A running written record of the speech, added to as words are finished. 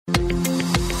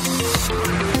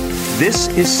This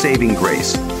is Saving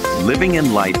Grace, Living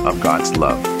in Light of God's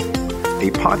Love,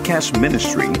 a podcast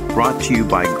ministry brought to you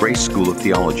by Grace School of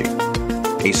Theology,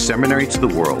 a seminary to the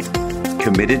world,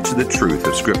 committed to the truth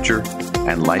of Scripture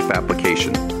and life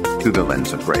application through the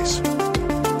lens of grace.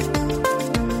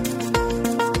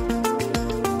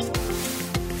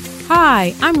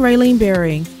 Hi, I'm Raylene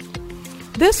Berry.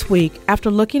 This week, after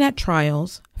looking at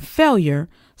trials, failure,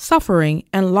 suffering,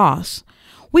 and loss,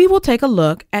 we will take a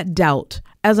look at doubt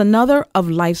as another of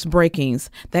life's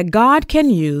breakings that God can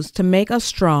use to make us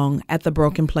strong at the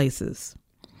broken places.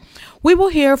 We will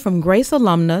hear from Grace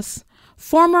alumnus,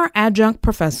 former adjunct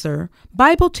professor,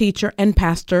 Bible teacher, and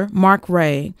pastor Mark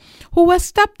Ray, who has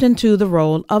stepped into the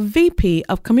role of VP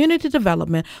of Community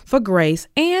Development for Grace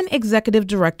and Executive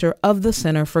Director of the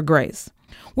Center for Grace.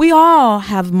 We all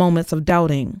have moments of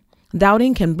doubting.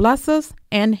 Doubting can bless us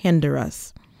and hinder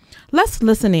us. Let's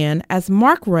listen in as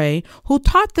Mark Ray, who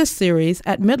taught this series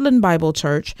at Midland Bible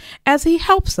Church, as he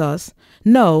helps us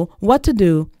know what to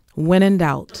do when in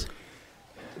doubt.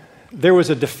 There was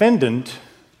a defendant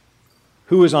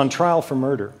who was on trial for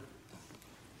murder.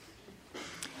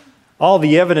 All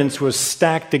the evidence was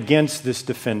stacked against this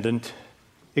defendant,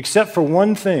 except for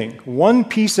one thing, one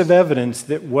piece of evidence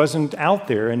that wasn't out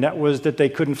there, and that was that they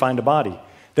couldn't find a body.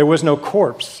 There was no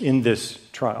corpse in this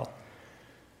trial.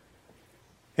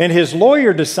 And his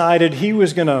lawyer decided he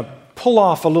was going to pull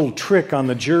off a little trick on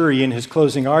the jury in his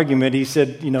closing argument. He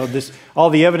said, all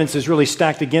the evidence is really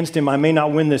stacked against him. I may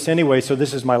not win this anyway, so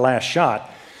this is my last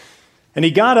shot. And he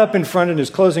got up in front of his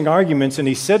closing arguments and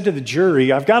he said to the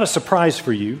jury, I've got a surprise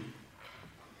for you.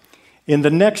 In the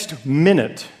next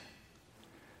minute,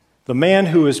 the man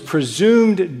who is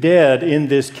presumed dead in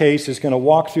this case is going to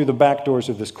walk through the back doors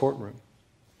of this courtroom.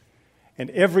 And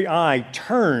every eye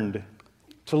turned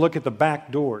to look at the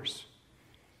back doors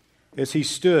as he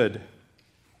stood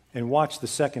and watched the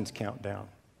seconds count down.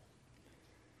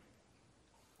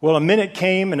 Well, a minute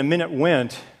came and a minute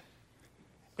went,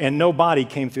 and no body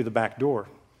came through the back door.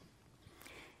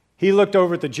 He looked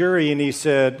over at the jury and he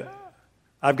said,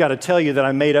 I've got to tell you that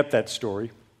I made up that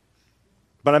story.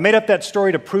 But I made up that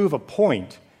story to prove a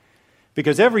point.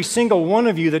 Because every single one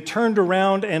of you that turned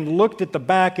around and looked at the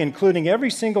back, including every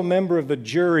single member of the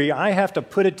jury, I have to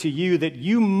put it to you that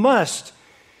you must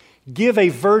give a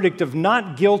verdict of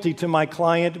not guilty to my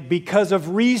client because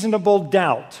of reasonable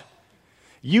doubt.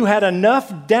 You had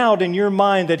enough doubt in your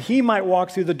mind that he might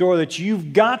walk through the door that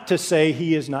you've got to say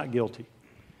he is not guilty.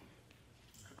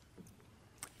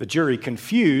 The jury,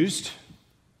 confused,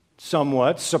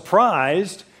 somewhat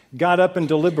surprised, got up and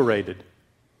deliberated.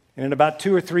 And in about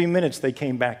 2 or 3 minutes, they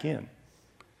came back in.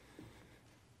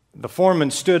 The foreman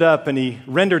stood up and he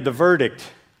rendered the verdict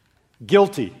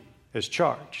guilty as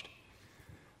charged.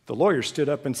 The lawyer stood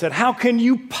up and said, how can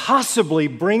you possibly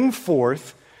bring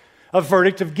forth a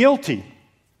verdict of guilty?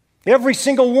 Every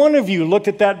single one of you looked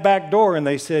at that back door and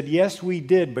they said, yes, we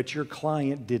did, but your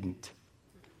client didn't.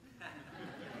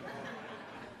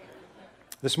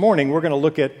 This morning, we're going to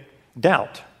look at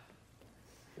doubt.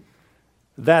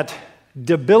 That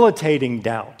debilitating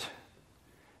doubt.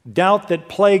 Doubt that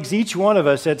plagues each one of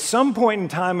us at some point in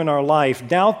time in our life.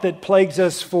 Doubt that plagues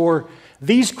us for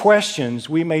these questions.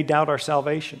 We may doubt our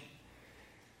salvation.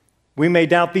 We may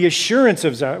doubt the assurance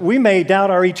of we may doubt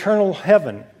our eternal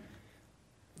heaven.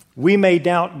 We may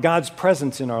doubt God's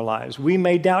presence in our lives. We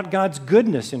may doubt God's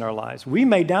goodness in our lives. We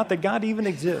may doubt that God even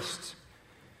exists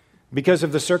because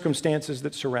of the circumstances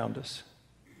that surround us.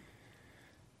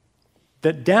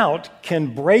 That doubt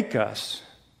can break us.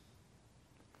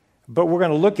 But we're going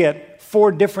to look at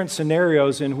 4 different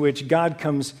scenarios in which God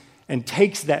comes and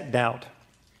takes that doubt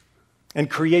and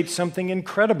creates something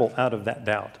incredible out of that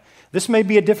doubt. This may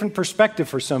be a different perspective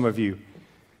for some of you.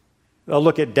 I'll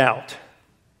look at doubt.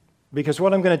 Because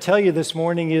what I'm going to tell you this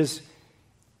morning is,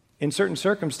 in certain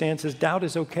circumstances, doubt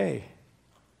is okay.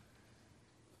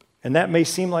 And that may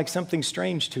seem like something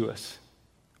strange to us.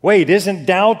 Wait, isn't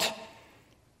doubt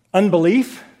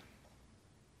unbelief?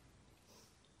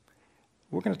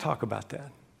 We're going to talk about that.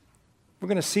 We're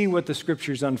going to see what the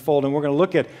Scriptures unfold, and we're going to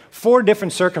look at 4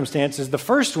 different circumstances. The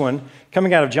first one,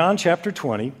 coming out of John chapter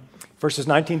 20, verses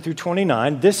 19 through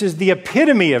 29. This is the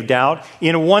epitome of doubt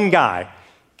in one guy.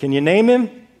 Can you name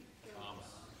him?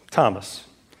 Thomas.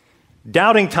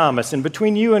 Doubting Thomas. And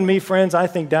between you and me, friends, I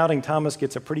think Doubting Thomas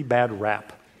gets a pretty bad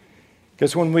rap.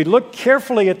 Because when we look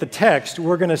carefully at the text,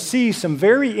 we're going to see some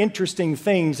very interesting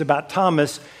things about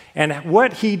Thomas and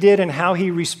what he did and how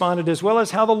he responded, as well as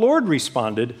how the Lord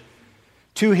responded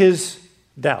to his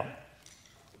doubt.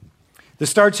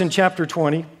 This starts in chapter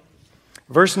 20,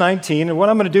 verse 19. And what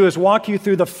I'm going to do is walk you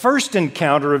through the first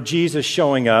encounter of Jesus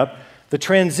showing up, the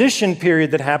transition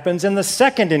period that happens, and the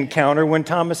second encounter when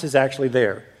Thomas is actually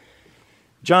there.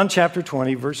 John chapter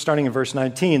 20, starting in verse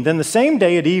 19. Then the same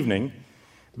day at evening,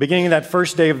 beginning that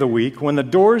first day of the week, when the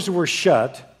doors were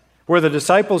shut, where the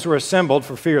disciples were assembled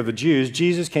for fear of the Jews,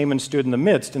 Jesus came and stood in the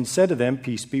midst and said to them,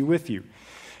 "Peace be with you."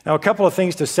 Now, a couple of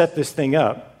things to set this thing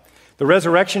up. The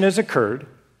resurrection has occurred.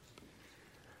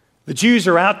 The Jews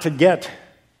are out to get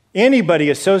anybody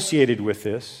associated with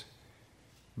this,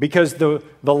 because the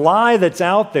lie that's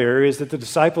out there is that the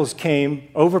disciples came,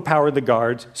 overpowered the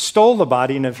guards, stole the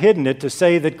body, and have hidden it to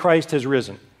say that Christ has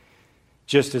risen,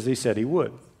 just as he said he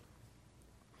would.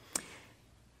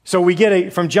 So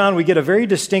from John, we get a very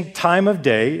distinct time of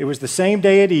day. It was the same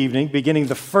day at evening, beginning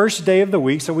the first day of the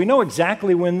week, so we know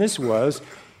exactly when this was.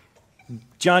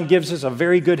 John gives us a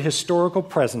very good historical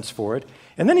presence for it.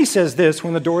 And then he says this,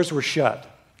 when the doors were shut.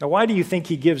 Now, why do you think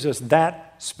he gives us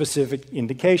that specific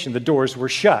indication? The doors were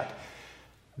shut.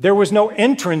 There was no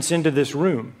entrance into this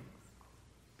room.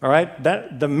 All right?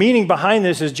 The meaning behind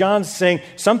this is John's saying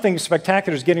something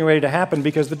spectacular is getting ready to happen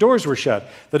because the doors were shut.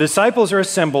 The disciples are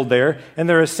assembled there, and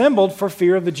they're assembled for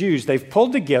fear of the Jews. They've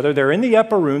pulled together. They're in the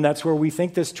upper room. That's where we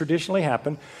think this traditionally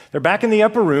happened. They're back in the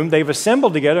upper room. They've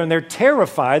assembled together, and they're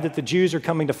terrified that the Jews are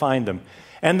coming to find them.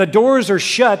 And the doors are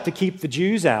shut to keep the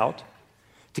Jews out,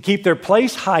 to keep their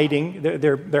place hiding,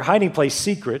 their hiding place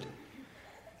secret.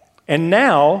 And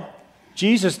now,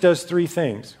 Jesus does three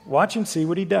things. Watch and see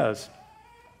what he does.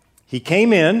 He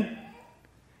came in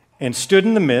and stood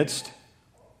in the midst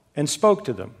and spoke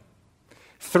to them.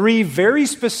 Three very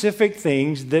specific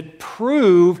things that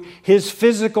prove his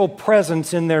physical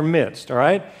presence in their midst, all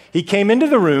right? He came into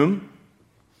the room,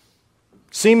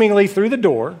 seemingly through the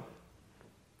door.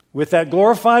 With that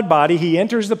glorified body, he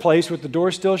enters the place with the door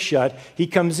still shut. He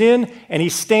comes in and he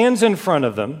stands in front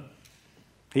of them.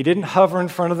 He didn't hover in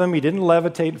front of them. He didn't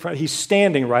levitate in front. He's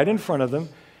standing right in front of them,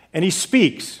 and he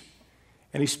speaks.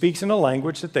 And he speaks in a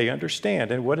language that they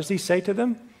understand. And what does he say to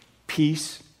them?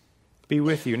 Peace be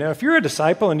with you. Now, if you're a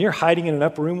disciple and you're hiding in an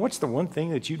upper room, what's the one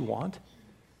thing that you'd want?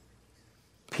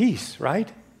 Peace, right?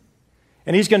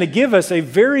 And he's going to give us a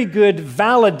very good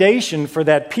validation for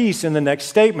that peace in the next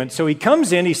statement. So he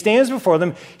comes in, he stands before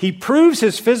them, he proves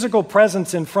his physical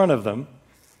presence in front of them,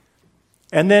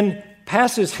 and then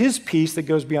passes his peace that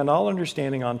goes beyond all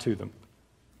understanding onto them.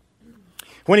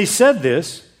 When he said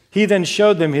this, he then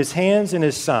showed them his hands and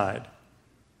his side.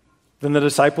 Then the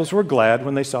disciples were glad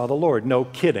when they saw the Lord. No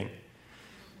kidding.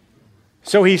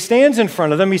 So he stands in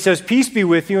front of them, he says, "Peace be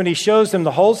with you," and he shows them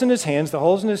the holes in his hands, the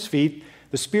holes in his feet,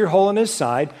 the spear hole in his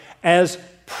side, as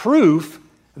proof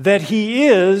that he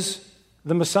is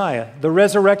the Messiah, the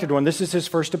resurrected one. This is his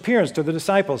first appearance to the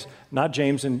disciples, not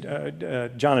James and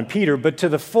John and Peter, but to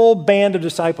the full band of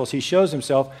disciples. He shows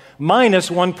himself minus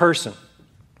one person,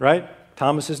 right?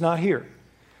 Thomas is not here.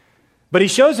 But he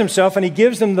shows himself and he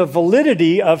gives them the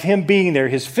validity of him being there,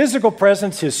 his physical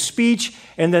presence, his speech,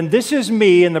 and then "This is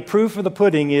me," and the proof of the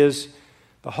pudding is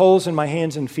the holes in my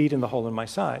hands and feet and the hole in my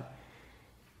side.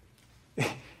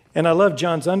 And I love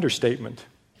John's understatement.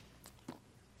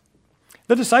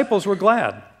 The disciples were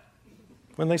glad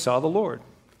when they saw the Lord.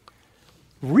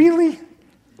 Really?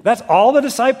 That's all the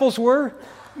disciples were?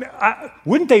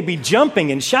 Wouldn't they be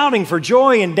jumping and shouting for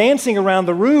joy and dancing around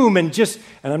the room and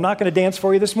I'm not going to dance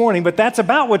for you this morning, but that's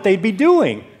about what they'd be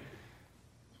doing.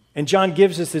 And John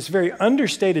gives us this very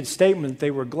understated statement,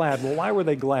 they were glad. Well, why were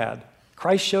they glad?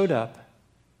 Christ showed up,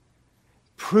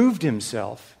 proved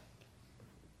himself,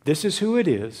 this is who it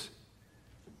is,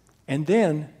 and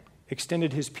then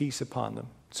extended his peace upon them.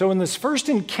 So in this first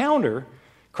encounter,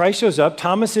 Christ shows up,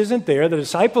 Thomas isn't there, the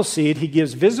disciples see it, he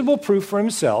gives visible proof for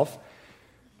himself,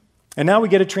 and now we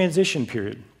get a transition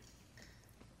period.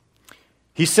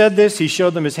 He said this, he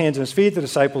showed them his hands and his feet, the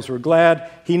disciples were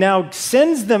glad. He now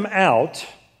sends them out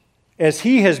as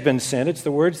he has been sent. It's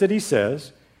the words that he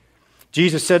says.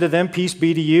 Jesus said to them, "Peace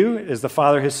be to you. As the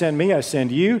Father has sent me, I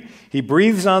send you." He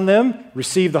breathes on them,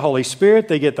 receive the Holy Spirit.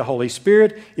 They get the Holy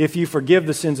Spirit. If you forgive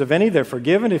the sins of any, they're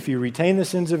forgiven. If you retain the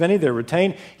sins of any, they're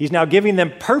retained. He's now giving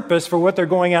them purpose for what they're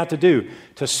going out to do,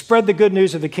 to spread the good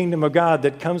news of the kingdom of God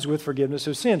that comes with forgiveness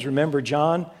of sins. Remember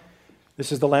John?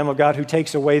 This is the Lamb of God who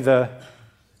takes away the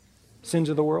sins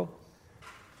of the world.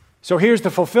 So here's the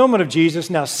fulfillment of Jesus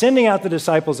now sending out the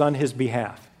disciples on his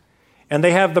behalf. And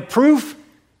they have the proof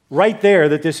right there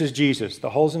that this is Jesus, the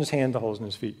holes in his hand, the holes in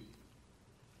his feet.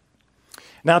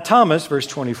 Now Thomas, verse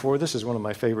 24, this is one of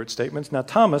my favorite statements. Now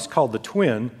Thomas, called the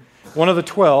twin, one of the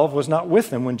 12, was not with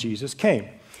them when Jesus came.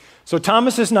 So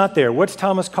Thomas is not there. What's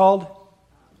Thomas called?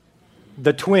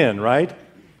 The twin, right?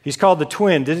 He's called the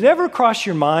twin. Did it ever cross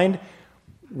your mind,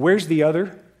 where's the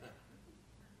other?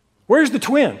 Where's the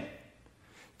twin?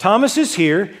 Thomas is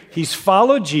here. He's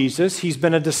followed Jesus. He's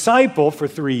been a disciple for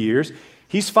 3 years.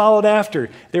 He's followed after.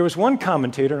 There was one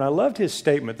commentator, and I loved his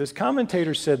statement. This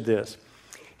commentator said this.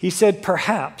 He said,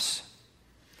 perhaps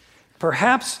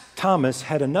Thomas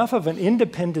had enough of an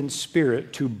independent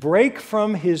spirit to break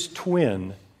from his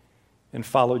twin and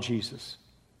follow Jesus.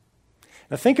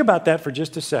 Now think about that for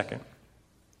just a second.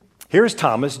 Here's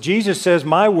Thomas. Jesus says,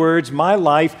 my words, my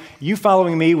life, you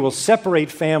following me will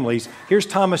separate families. Here's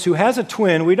Thomas who has a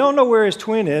twin. We don't know where his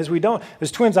twin is.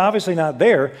 His twin's obviously not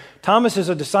there. Thomas is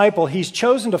a disciple. He's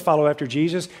chosen to follow after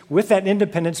Jesus. With that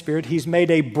independent spirit, he's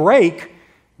made a break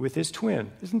with his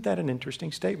twin. Isn't that an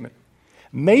interesting statement?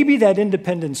 Maybe that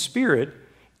independent spirit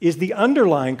is the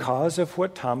underlying cause of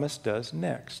what Thomas does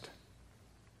next.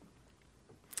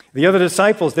 The other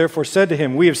disciples therefore said to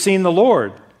him, we have seen the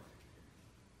Lord.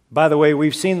 By the way,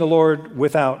 we've seen the Lord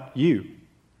without you.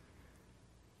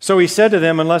 So he said to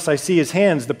them, unless I see his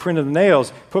hands, the print of the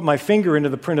nails, put my finger into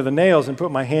the print of the nails, and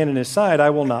put my hand in his side, I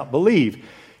will not believe.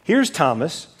 Here's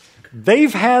Thomas.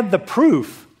 They've had the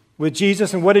proof with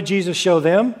Jesus, and what did Jesus show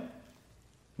them?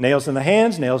 Nails in the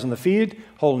hands, nails in the feet,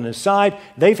 hole in his side.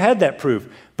 They've had that proof.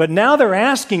 But now they're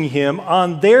asking him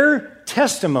on their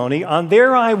testimony, on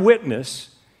their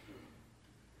eyewitness,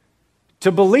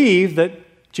 to believe that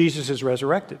Jesus is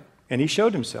resurrected, and he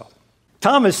showed himself.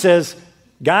 Thomas says,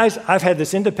 guys, I've had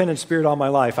this independent spirit all my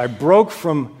life. I broke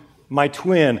from my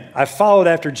twin. I followed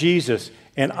after Jesus,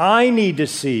 and I need to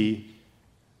see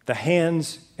the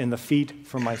hands and the feet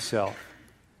for myself.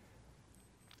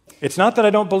 It's not that I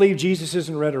don't believe Jesus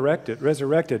isn't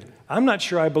resurrected. I'm not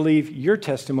sure I believe your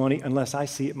testimony unless I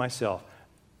see it myself.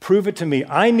 Prove it to me.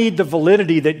 I need the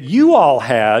validity that you all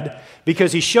had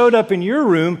because he showed up in your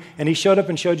room and he showed up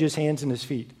and showed you his hands and his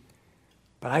feet.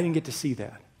 But I didn't get to see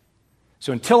that.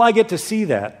 So until I get to see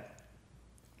that,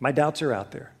 my doubts are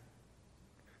out there.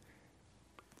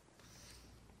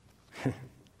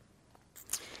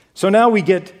 So now we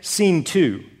get scene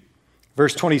 2.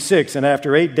 Verse 26, and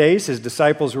after 8 days, his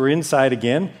disciples were inside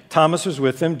again. Thomas was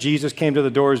with them. Jesus came to the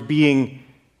doors being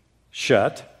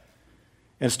shut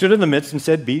and stood in the midst and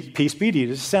said, peace be to you.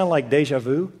 Does this sound like deja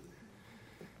vu?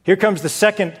 Here comes the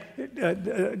second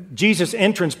Jesus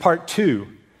entrance, part 2.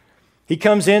 He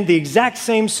comes in, the exact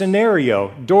same scenario.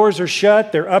 Doors are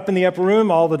shut. They're up in the upper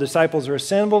room. All the disciples are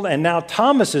assembled. And now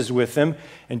Thomas is with them.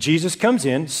 And Jesus comes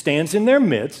in, stands in their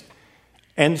midst,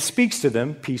 and speaks to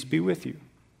them, peace be with you.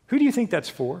 Who do you think that's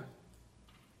for?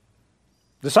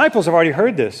 Disciples have already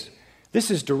heard this. This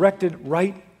is directed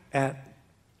right at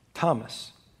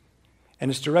Thomas. And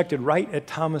it's directed right at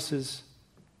Thomas's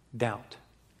doubt.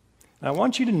 Now, I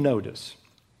want you to notice.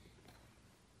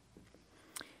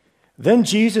 Then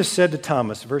Jesus said to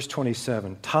Thomas, verse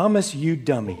 27, Thomas, you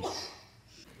dummy.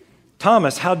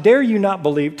 Thomas, how dare you not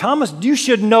believe? Thomas, you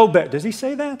should know better. Does he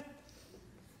say that?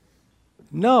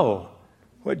 No.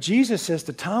 What Jesus says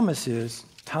to Thomas is,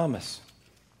 Thomas,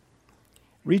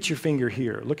 reach your finger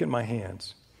here. Look at my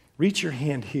hands. Reach your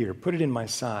hand here. Put it in my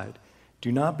side.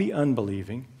 Do not be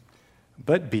unbelieving,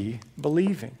 but be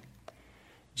believing.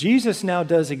 Jesus now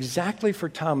does exactly for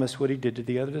Thomas what he did to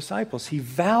the other disciples. He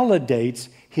validates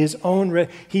his own,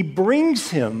 he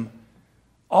brings him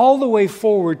all the way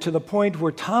forward to the point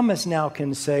where Thomas now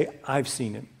can say, I've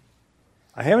seen him.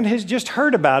 I haven't just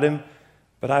heard about him,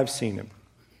 but I've seen him.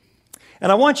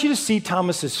 And I want you to see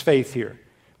Thomas's faith here,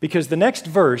 because the next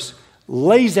verse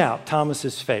lays out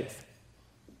Thomas's faith.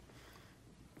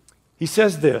 He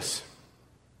says this,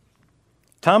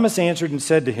 Thomas answered and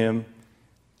said to him,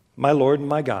 my Lord and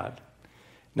my God.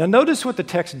 Now notice what the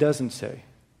text doesn't say.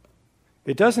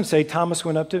 It doesn't say Thomas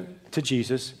went up to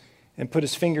Jesus and put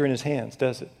his finger in his hands,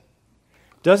 does it?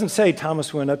 It doesn't say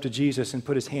Thomas went up to Jesus and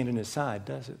put his hand in his side,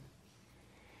 does it?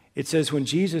 It says when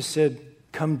Jesus said,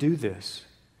 come do this,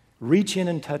 reach in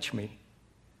and touch me,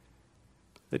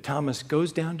 that Thomas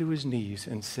goes down to his knees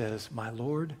and says, my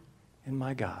Lord and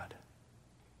my God.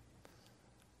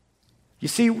 You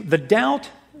see, the doubt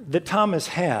that Thomas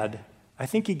had, I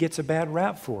think he gets a bad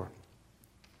rap for.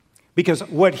 Because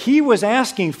what he was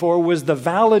asking for was the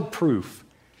valid proof.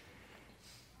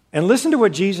 And listen to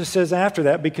what Jesus says after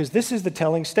that, because this is the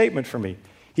telling statement for me.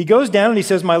 He goes down and he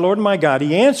says, my Lord and my God.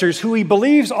 He answers who he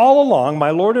believes all along,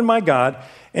 my Lord and my God.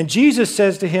 And Jesus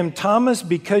says to him, Thomas,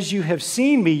 because you have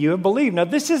seen me, you have believed. Now,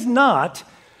 this is not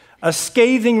a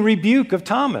scathing rebuke of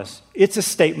Thomas. It's a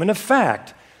statement of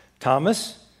fact.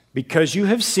 Thomas, because you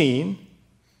have seen,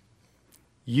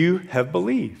 you have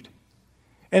believed.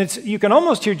 And you can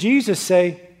almost hear Jesus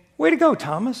say, way to go,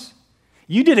 Thomas.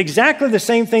 You did exactly the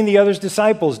same thing the other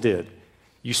disciples did.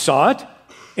 You saw it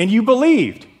and you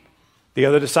believed. The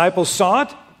other disciples saw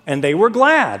it and they were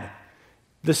glad.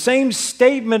 The same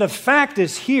statement of fact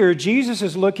is here. Jesus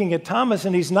is looking at Thomas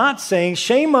and he's not saying,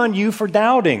 shame on you for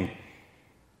doubting.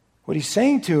 What he's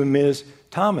saying to him is,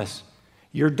 Thomas,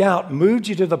 your doubt moved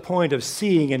you to the point of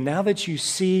seeing, and now that you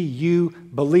see, you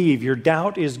believe. Your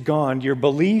doubt is gone. Your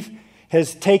belief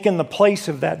has taken the place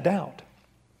of that doubt.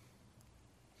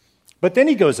 But then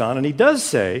he goes on and he does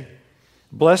say,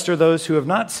 blessed are those who have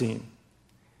not seen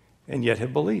and yet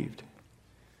have believed.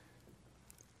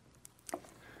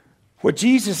 What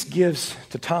Jesus gives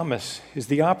to Thomas is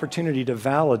the opportunity to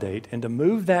validate and to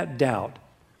move that doubt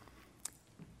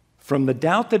from the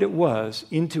doubt that it was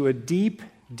into a deep,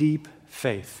 deep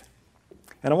faith.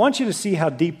 And I want you to see how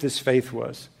deep this faith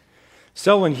was.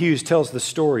 Selwyn Hughes tells the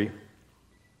story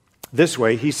this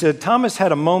way. He said, Thomas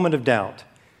had a moment of doubt,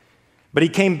 but he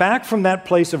came back from that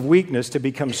place of weakness to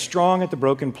become strong at the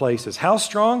broken places. How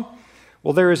strong?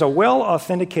 Well, there is a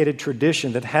well-authenticated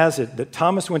tradition that has it that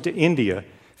Thomas went to India,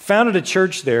 founded a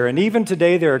church there, and even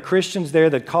today there are Christians there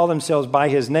that call themselves by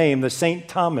his name, the St.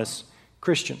 Thomas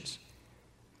Christians.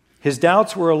 His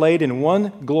doubts were allayed in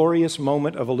one glorious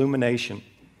moment of illumination,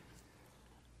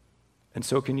 and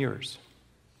so can yours.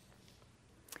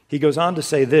 He goes on to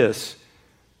say this,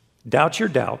 doubt your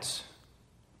doubts,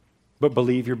 but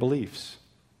believe your beliefs.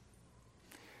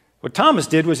 What Thomas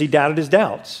did was he doubted his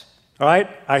doubts. All right,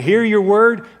 I hear your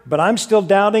word, but I'm still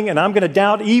doubting, and I'm going to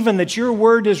doubt even that your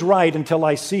word is right until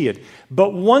I see it.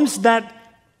 But once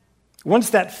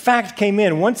that fact came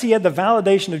in, once he had the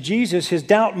validation of Jesus, his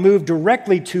doubt moved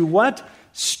directly to what?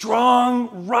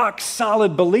 Strong,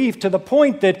 rock-solid belief, to the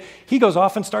point that he goes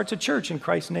off and starts a church in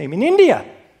Christ's name in India.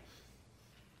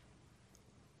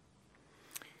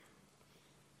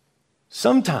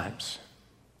 Sometimes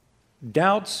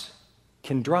doubts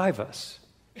can drive us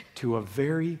to a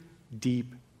very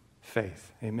deep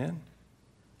faith. Amen?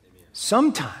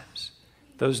 Sometimes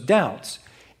those doubts,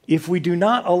 if we do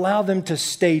not allow them to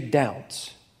stay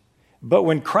doubts, but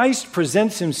when Christ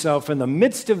presents himself in the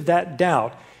midst of that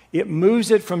doubt, it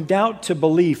moves it from doubt to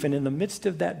belief, and in the midst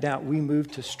of that doubt, we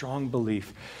move to strong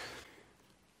belief.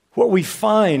 What we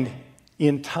find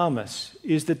in Thomas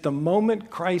is that the moment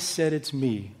Christ said, "It's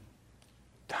me,"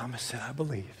 Thomas said, "I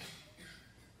believe."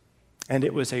 And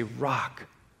it was a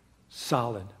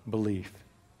rock-solid belief.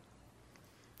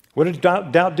 What did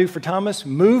doubt do for Thomas?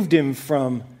 Moved him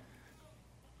from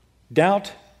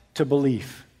doubt to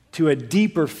belief, to a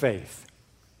deeper faith.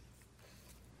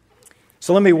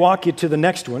 So let me walk you to the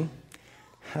next one.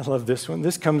 I love this one.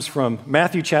 This comes from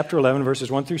Matthew chapter 11,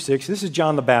 verses 1 through 6. This is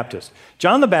John the Baptist.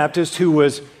 John the Baptist, who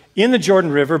was in the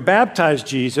Jordan River, baptized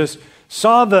Jesus,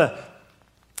 saw the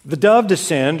dove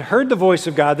descend, heard the voice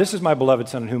of God. This is my beloved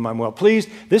Son in whom I'm well pleased.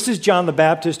 This is John the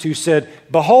Baptist who said,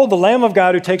 "Behold, the Lamb of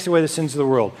God who takes away the sins of the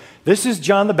world." This is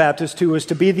John the Baptist who was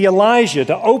to be the Elijah,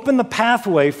 to open the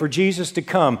pathway for Jesus to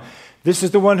come. This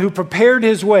is the one who prepared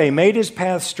his way, made his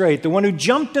path straight, the one who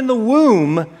jumped in the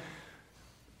womb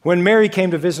when Mary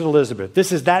came to visit Elizabeth.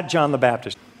 This is that John the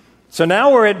Baptist. So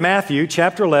now we're at Matthew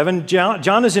chapter 11.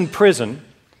 John is in prison.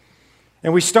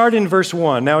 And we start in verse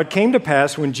 1. Now it came to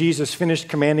pass when Jesus finished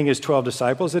commanding his 12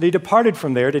 disciples that he departed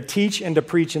from there to teach and to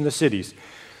preach in the cities.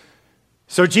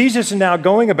 So Jesus is now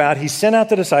going about, he sent out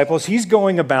the disciples, he's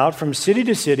going about from city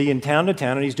to city and town to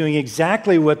town, and he's doing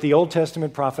exactly what the Old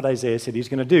Testament prophet Isaiah said he's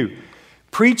going to do.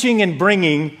 Preaching and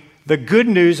bringing the good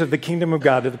news of the kingdom of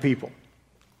God to the people.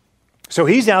 So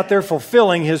he's out there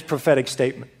fulfilling his prophetic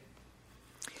statement.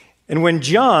 And when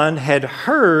John had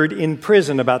heard in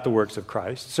prison about the works of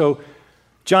Christ, so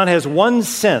John has one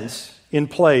sense in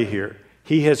play here.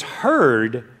 He has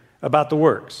heard about the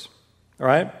works, all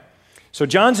right? So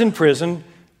John's in prison.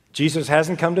 Jesus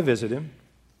hasn't come to visit him.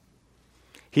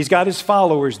 He's got his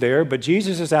followers there, but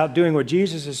Jesus is out doing what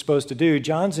Jesus is supposed to do.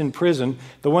 John's in prison.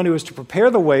 The one who is to prepare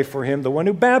the way for him, the one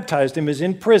who baptized him, is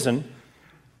in prison.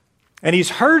 And he's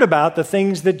heard about the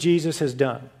things that Jesus has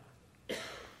done.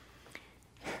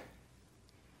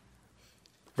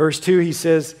 Verse 2, he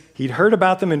says, he'd heard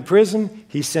about them in prison.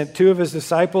 He sent 2 of his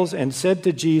disciples and said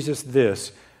to Jesus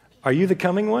this, "Are you the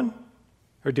coming one,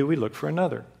 or do we look for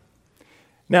another?"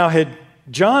 Now, had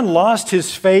John lost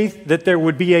his faith that there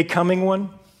would be a coming one?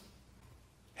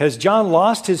 Has John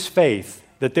lost his faith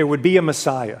that there would be a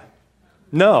Messiah?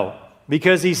 No,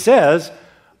 because he says,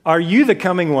 "Are you the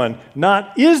coming one?"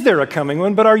 Not, is there a coming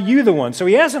one, but are you the one? So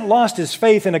he hasn't lost his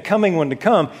faith in a coming one to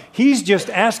come. He's just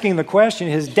asking the question.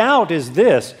 His doubt is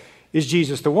this: is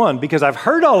Jesus the one? Because I've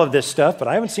heard all of this stuff, but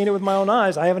I haven't seen it with my own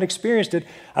eyes. I haven't experienced it.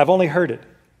 I've only heard it.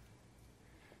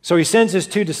 So he sends his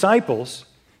 2 disciples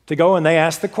to go, and they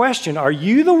ask the question, are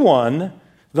you the one,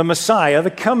 the Messiah, the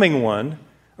coming one,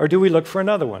 or do we look for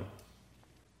another one?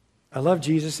 I love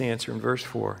Jesus' answer in verse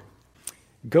 4.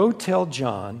 Go tell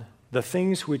John the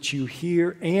things which you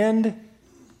hear and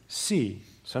see.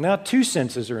 So now two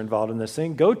senses are involved in this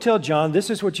thing. Go tell John, this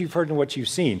is what you've heard and what you've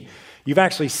seen. You've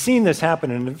actually seen this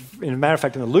happen. In a matter of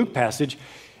fact, in the Luke passage,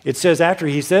 it says after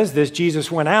he says this, Jesus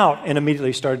went out and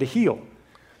immediately started to heal.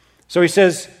 So he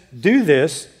says, do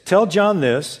this, tell John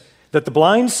this, that the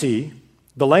blind see,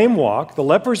 the lame walk, the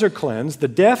lepers are cleansed, the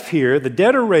deaf hear, the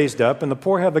dead are raised up, and the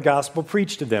poor have the gospel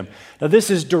preached to them. Now this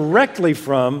is directly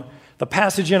from the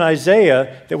passage in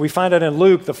Isaiah that we find out in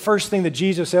Luke, the first thing that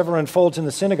Jesus ever unfolds in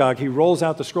the synagogue. He rolls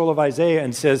out the scroll of Isaiah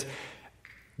and says,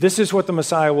 this is what the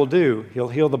Messiah will do. He'll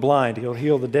heal the blind, he'll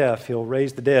heal the deaf, he'll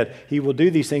raise the dead. He will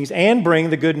do these things and bring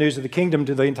the good news of the kingdom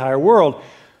to the entire world.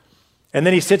 And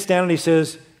then he sits down and he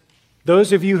says,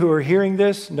 those of you who are hearing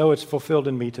this know it's fulfilled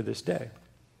in me to this day.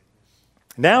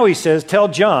 Now he says, tell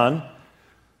John,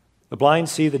 the blind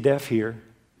see, the deaf hear,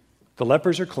 the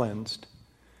lepers are cleansed,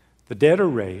 the dead are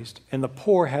raised, and the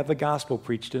poor have the gospel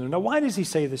preached to them. Now, why does he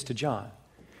say this to John?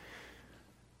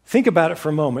 Think about it for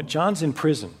a moment. John's in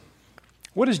prison.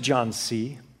 What does John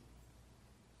see?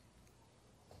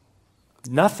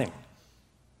 Nothing.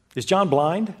 Is John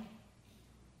blind?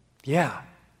 Yeah.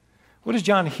 What does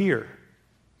John hear?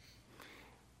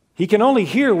 He can only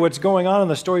hear what's going on in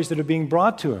the stories that are being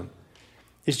brought to him.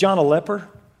 Is John a leper?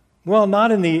 Well,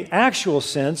 not in the actual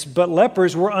sense, but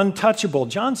lepers were untouchable.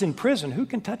 John's in prison. Who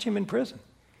can touch him in prison?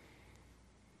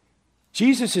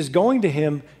 Jesus is going to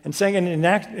him and saying, and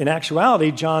in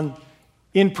actuality, John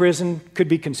in prison could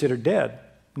be considered dead.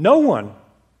 No one,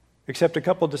 except a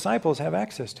couple of disciples, have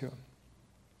access to him.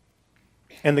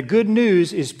 And the good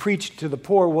news is preached to the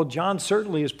poor. Well, John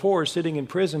certainly is poor, sitting in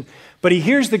prison, but he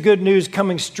hears the good news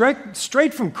coming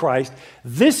straight from Christ.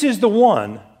 This is the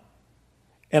one.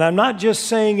 And I'm not just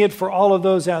saying it for all of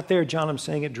those out there, John, I'm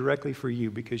saying it directly for you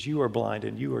because you are blind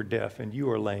and you are deaf and you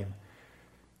are lame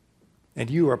and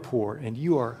you are poor and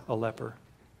you are a leper.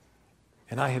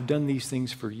 And I have done these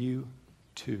things for you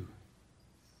too.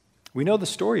 We know the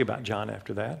story about John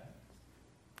after that.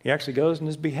 He actually goes and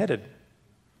is beheaded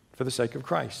for the sake of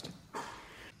Christ.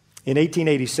 In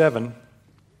 1887,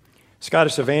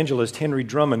 Scottish evangelist Henry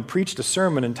Drummond preached a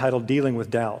sermon entitled Dealing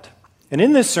with Doubt. And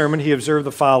in this sermon, he observed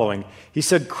the following. He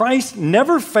said, Christ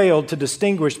never failed to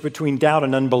distinguish between doubt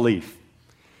and unbelief.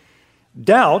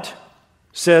 Doubt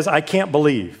says, I can't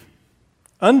believe.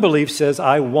 Unbelief says,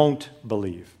 I won't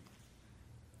believe.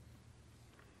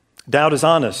 Doubt is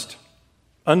honest.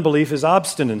 Unbelief is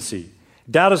obstinacy.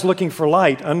 Doubt is looking for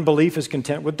light. Unbelief is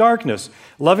content with darkness.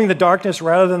 Loving the darkness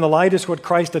rather than the light is what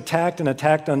Christ attacked and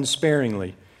attacked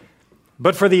unsparingly.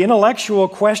 But for the intellectual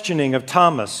questioning of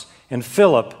Thomas and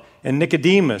Philip and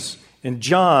Nicodemus and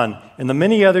John and the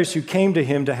many others who came to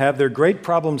him to have their great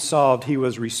problems solved, he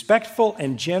was respectful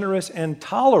and generous and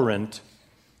tolerant.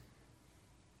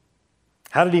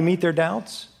 How did he meet their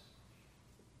doubts?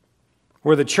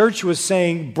 Where the church was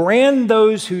saying, brand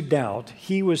those who doubt,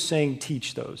 he was saying,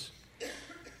 teach those.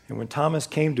 And when Thomas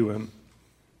came to him,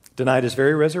 denied his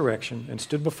very resurrection, and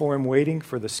stood before him waiting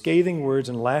for the scathing words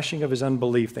and lashing of his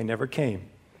unbelief, they never came.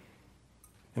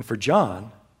 And for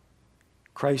John,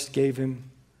 Christ gave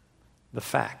him the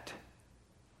fact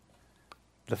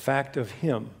of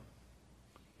him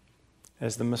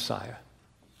as the Messiah.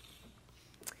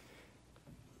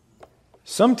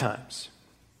 Sometimes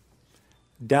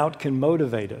doubt can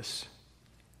motivate us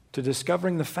to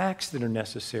discovering the facts that are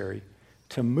necessary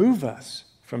to move us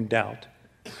from doubt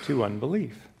to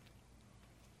unbelief.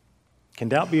 Can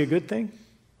doubt be a good thing?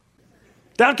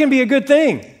 Doubt can be a good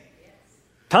thing.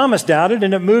 Thomas doubted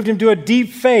and it moved him to a deep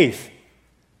faith.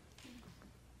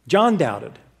 John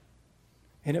doubted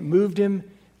and it moved him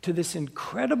to this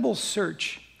incredible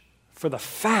search for the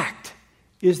fact,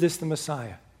 is this the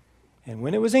Messiah? And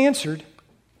when it was answered,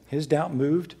 his doubt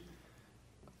moved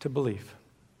to belief.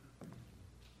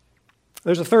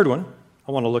 There's a third one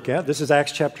I want to look at. This is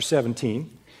Acts chapter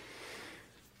 17.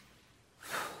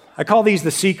 I call these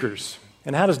the seekers.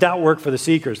 And how does doubt work for the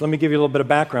seekers? Let me give you a little bit of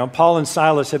background. Paul and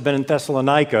Silas had been in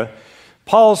Thessalonica.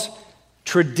 Paul's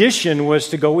tradition was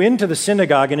to go into the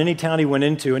synagogue in any town he went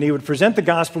into, and he would present the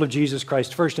gospel of Jesus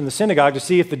Christ first in the synagogue to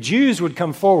see if the Jews would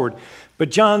come forward.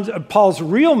 But Paul's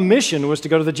real mission was to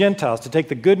go to the Gentiles, to take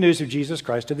the good news of Jesus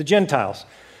Christ to the Gentiles.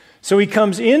 So he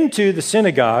comes into the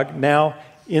synagogue now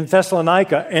in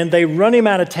Thessalonica, and they run him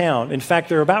out of town. In fact,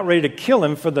 they're about ready to kill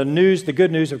him for the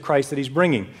good news of Christ that he's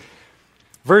bringing.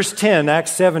 Verse 10,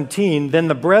 Acts 17, then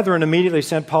the brethren immediately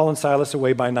sent Paul and Silas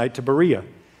away by night to Berea.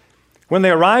 When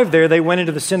they arrived there, they went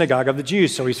into the synagogue of the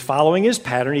Jews. So he's following his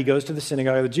pattern. He goes to the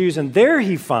synagogue of the Jews, and there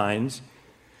he finds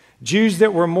Jews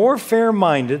that were more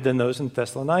fair-minded than those in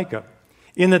Thessalonica,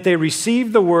 in that they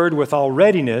received the word with all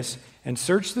readiness and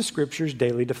searched the Scriptures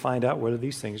daily to find out whether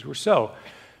these things were so.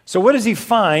 So what does he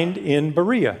find in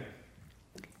Berea?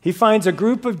 He finds a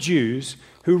group of Jews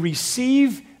who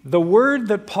receive the word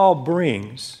that Paul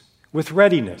brings with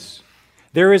readiness.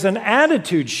 There is an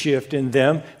attitude shift in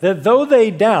them that though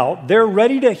they doubt, they're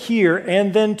ready to hear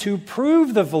and then to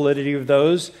prove the validity of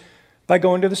those by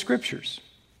going to the Scriptures.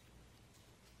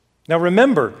 Now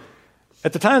remember,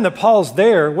 at the time that Paul's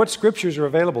there, what Scriptures are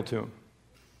available to him?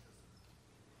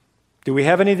 Do we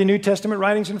have any of the New Testament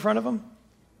writings in front of them?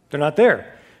 They're not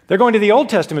there. They're going to the Old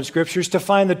Testament Scriptures to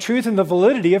find the truth and the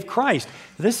validity of Christ.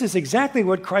 This is exactly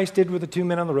what Christ did with the two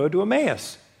men on the road to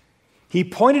Emmaus. He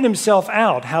pointed himself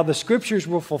out how the Scriptures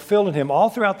were fulfilled in him all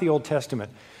throughout the Old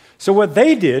Testament. So what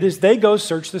they did is they go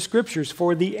search the Scriptures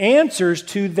for the answers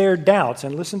to their doubts.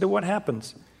 And listen to what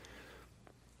happens.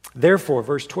 Therefore,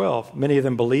 verse 12, many of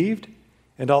them believed,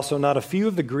 and also not a few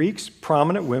of the Greeks,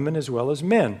 prominent women as well as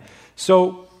men.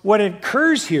 So what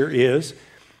occurs here is,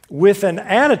 with an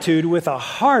attitude, with a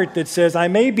heart that says, I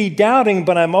may be doubting,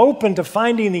 but I'm open to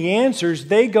finding the answers,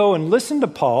 they go and listen to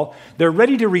Paul. They're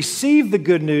ready to receive the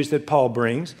good news that Paul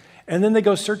brings, and then they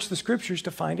go search the Scriptures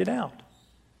to find it out.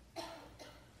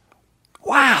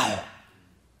 Wow!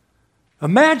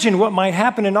 Imagine what might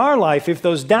happen in our life if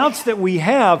those doubts that we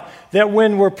have, that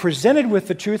when we're presented with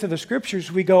the truth of the Scriptures,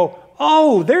 we go,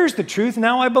 oh, there's the truth,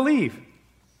 now I believe.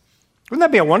 Wouldn't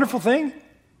that be a wonderful thing?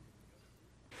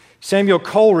 Samuel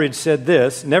Coleridge said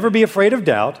this, never be afraid of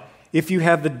doubt if you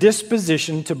have the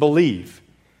disposition to believe.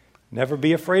 Never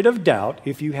be afraid of doubt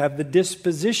if you have the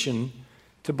disposition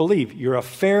to believe. You're a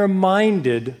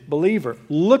fair-minded believer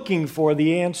looking for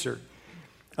the answer.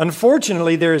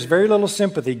 Unfortunately, there is very little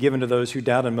sympathy given to those who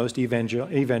doubt in most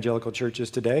evangelical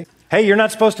churches today. Hey, you're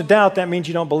not supposed to doubt, that means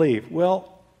you don't believe.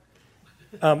 Well,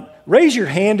 raise your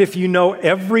hand if you know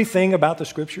everything about the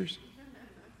Scriptures.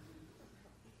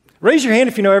 Raise your hand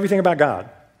if you know everything about God.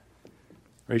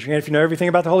 Raise your hand if you know everything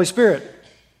about the Holy Spirit,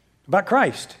 about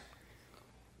Christ.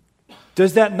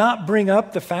 Does that not bring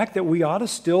up the fact that we ought to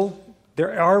still,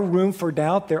 there are room for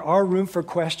doubt, there are room for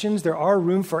questions, there are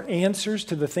room for answers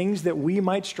to the things that we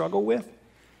might struggle with?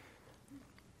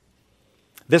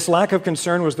 This lack of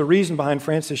concern was the reason behind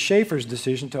Francis Schaeffer's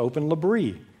decision to open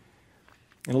L'Abri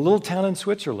in a little town in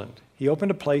Switzerland. He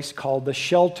opened a place called The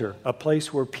Shelter, a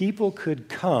place where people could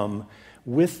come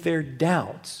with their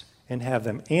doubts and have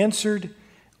them answered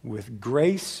with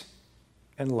grace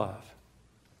and love.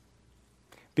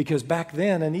 Because back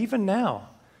then, and even now,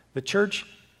 the church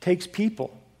takes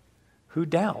people who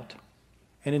doubt,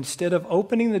 and instead of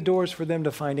opening the doors for them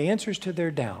to find answers to their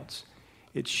doubts,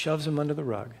 it shoves them under the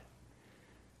rug.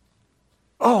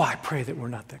 Oh, I pray that we're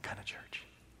not that kind of church.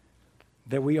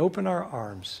 That we open our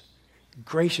arms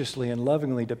graciously and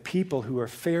lovingly to people who are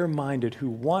fair-minded, who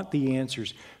want the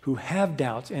answers, who have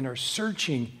doubts and are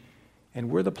searching, and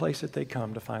we're the place that they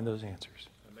come to find those answers.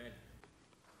 Amen.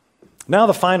 Now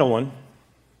the final one.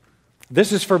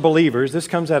 This is for believers. This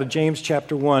comes out of James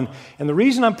chapter 1. And the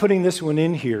reason I'm putting this one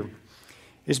in here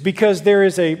is because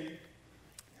there's a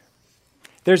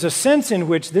sense in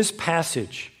which this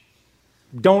passage,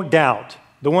 don't doubt.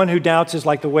 The one who doubts is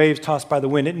like the waves tossed by the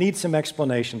wind. It needs some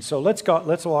explanation. So let's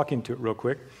walk into it real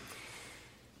quick.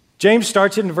 James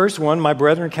starts it in verse 1, my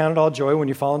brethren, count it all joy when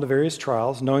you fall into various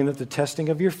trials, knowing that the testing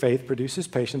of your faith produces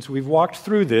patience. We've walked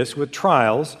through this with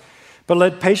trials, but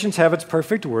let patience have its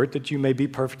perfect work, that you may be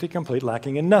perfectly complete,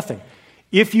 lacking in nothing.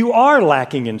 If you are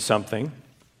lacking in something,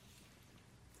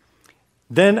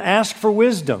 then ask for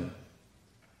wisdom.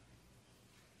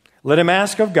 Let him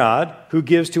ask of God, who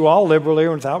gives to all liberally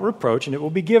and without reproach, and it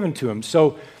will be given to him.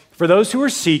 So for those who are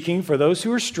seeking, for those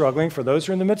who are struggling, for those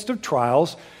who are in the midst of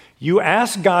trials, you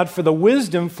ask God for the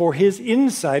wisdom, for his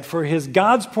insight, for his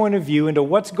God's point of view into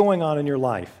what's going on in your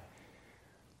life.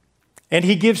 And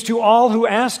he gives to all who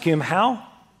ask him, how?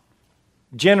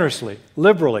 Generously,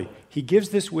 liberally. He gives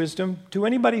this wisdom to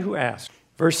anybody who asks.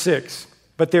 Verse 6,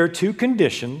 but there are two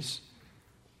conditions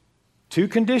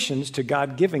to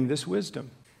God giving this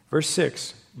wisdom. Verse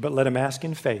 6, but let him ask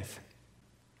in faith.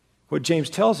 What James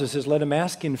tells us is let him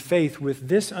ask in faith with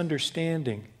this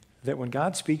understanding that when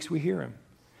God speaks, we hear him.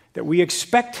 That we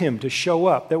expect him to show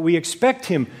up. That we expect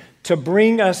him to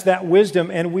bring us that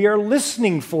wisdom, and we are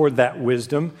listening for that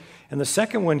wisdom. And the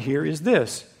second one here is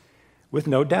this, with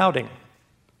no doubting.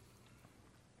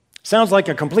 Sounds like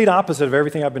a complete opposite of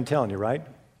everything I've been telling you, right?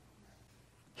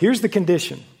 Here's the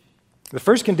condition. The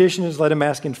first condition is let him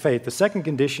ask in faith. The second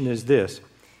condition is this.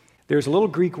 There's a little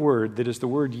Greek word that is the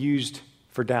word used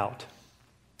for doubt.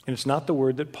 And it's not the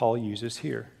word that Paul uses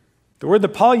here. The word that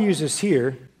Paul uses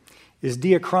here is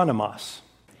diachronomos.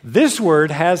 This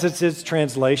word has its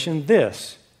translation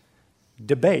this,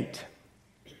 debate.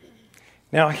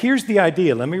 Now, here's the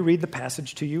idea. Let me read the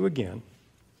passage to you again.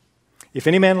 If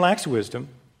any man lacks wisdom,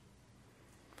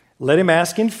 let him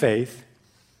ask in faith,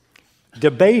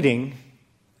 debating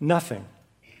nothing.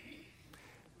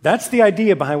 That's the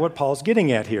idea behind what Paul's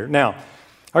getting at here. Now,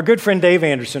 our good friend Dave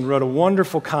Anderson wrote a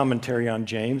wonderful commentary on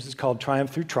James. It's called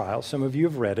Triumph Through Trials. Some of you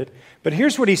have read it. But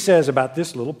here's what he says about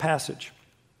this little passage.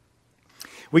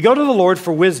 We go to the Lord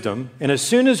for wisdom, and as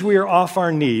soon as we are off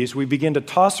our knees, we begin to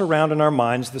toss around in our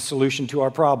minds the solution to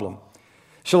our problem.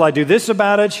 Shall I do this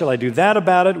about it? Shall I do that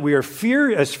about it? We are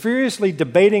as furiously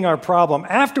debating our problem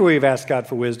after we've asked God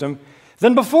for wisdom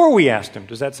than before we asked Him.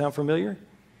 Does that sound familiar?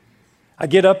 I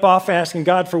get up off asking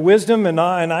God for wisdom,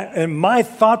 and my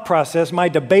thought process, my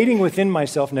debating within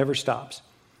myself never stops.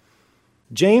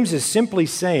 James is simply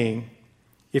saying,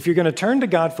 if you're going to turn to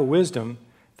God for wisdom,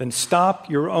 then stop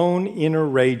your own inner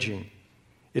raging.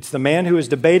 It's the man who is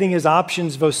debating his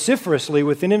options vociferously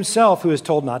within himself who is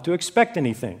told not to expect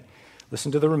anything.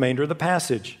 Listen to the remainder of the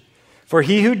passage. For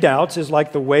he who doubts is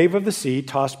like the wave of the sea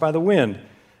tossed by the wind.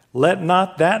 Let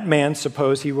not that man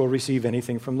suppose he will receive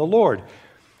anything from the Lord.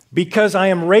 Because I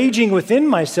am raging within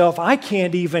myself, I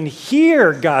can't even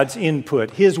hear God's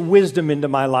input, His wisdom into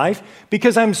my life,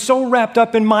 because I'm so wrapped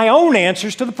up in my own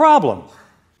answers to the problem.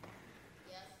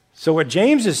 So what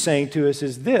James is saying to us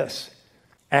is this: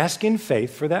 ask in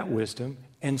faith for that wisdom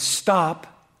and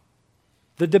stop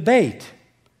the debate.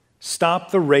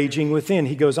 Stop the raging within.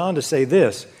 He goes on to say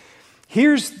this.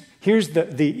 Here's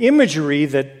the imagery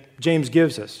that James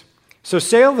gives us. So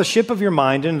sail the ship of your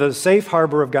mind into the safe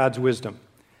harbor of God's wisdom.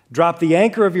 Drop the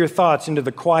anchor of your thoughts into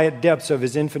the quiet depths of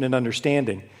His infinite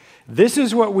understanding. This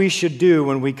is what we should do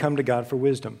when we come to God for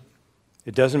wisdom.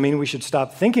 It doesn't mean we should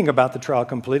stop thinking about the trial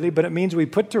completely, but it means we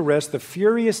put to rest the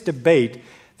furious debate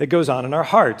that goes on in our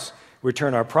hearts. We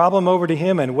turn our problem over to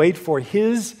Him and wait for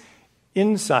His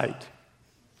insight.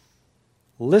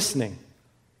 Listening.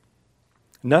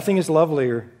 Nothing is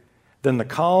lovelier than the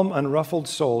calm, unruffled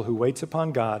soul who waits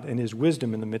upon God and His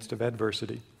wisdom in the midst of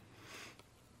adversity.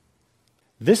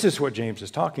 This is what James is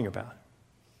talking about.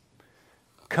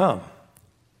 Come.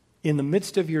 In the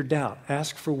midst of your doubt,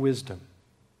 ask for wisdom.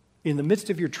 In the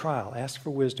midst of your trial, ask for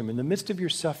wisdom. In the midst of your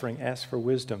suffering, ask for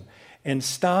wisdom. And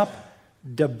stop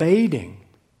debating.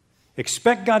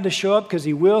 Expect God to show up because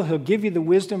He will. He'll give you the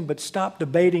wisdom, but stop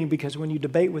debating, because when you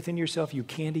debate within yourself, you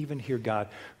can't even hear God,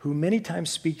 who many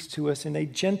times speaks to us in a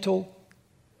gentle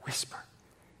whisper,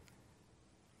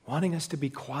 wanting us to be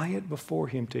quiet before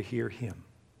Him to hear Him.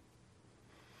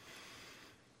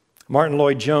 Martin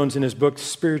Lloyd-Jones, in his book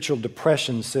Spiritual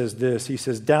Depression, says this. He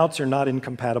says, doubts are not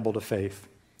incompatible to faith.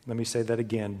 Let me say that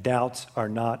again. Doubts are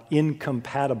not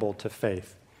incompatible to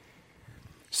faith.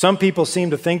 Some people seem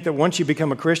to think that once you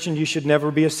become a Christian, you should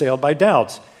never be assailed by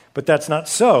doubts. But that's not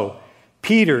so.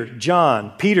 Peter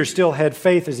still had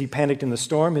faith as he panicked in the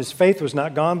storm. His faith was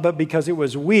not gone, but because it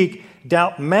was weak,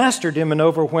 doubt mastered him and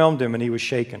overwhelmed him, and he was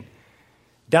shaken.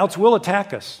 Doubts will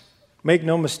attack us. Make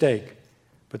no mistake.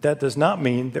 But that does not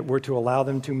mean that we're to allow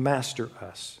them to master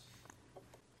us.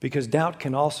 Because doubt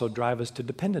can also drive us to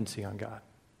dependency on God.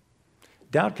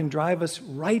 Doubt can drive us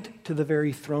right to the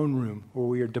very throne room where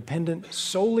we are dependent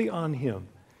solely on Him.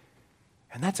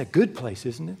 And that's a good place,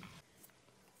 isn't it?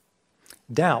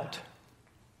 Doubt,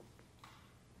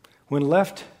 when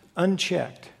left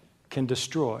unchecked, can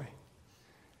destroy.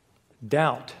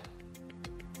 Doubt,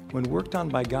 when worked on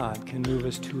by God, can move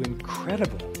us to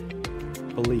incredible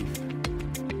belief.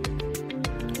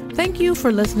 Thank you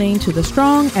for listening to the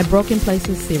Strong at Broken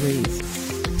Places series.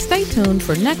 Stay tuned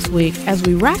for next week as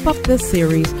we wrap up this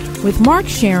series with Mark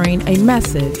sharing a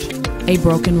message, A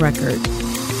Broken Record.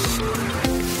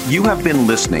 You have been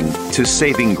listening to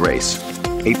Saving Grace,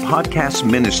 a podcast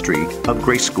ministry of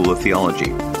Grace School of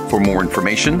Theology. For more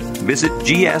information, visit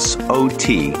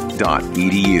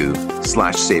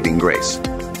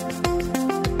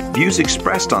gsot.edu/savinggrace. Views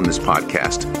expressed on this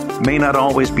podcast may not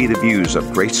always be the views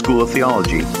of Grace School of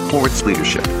Theology or its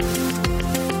leadership.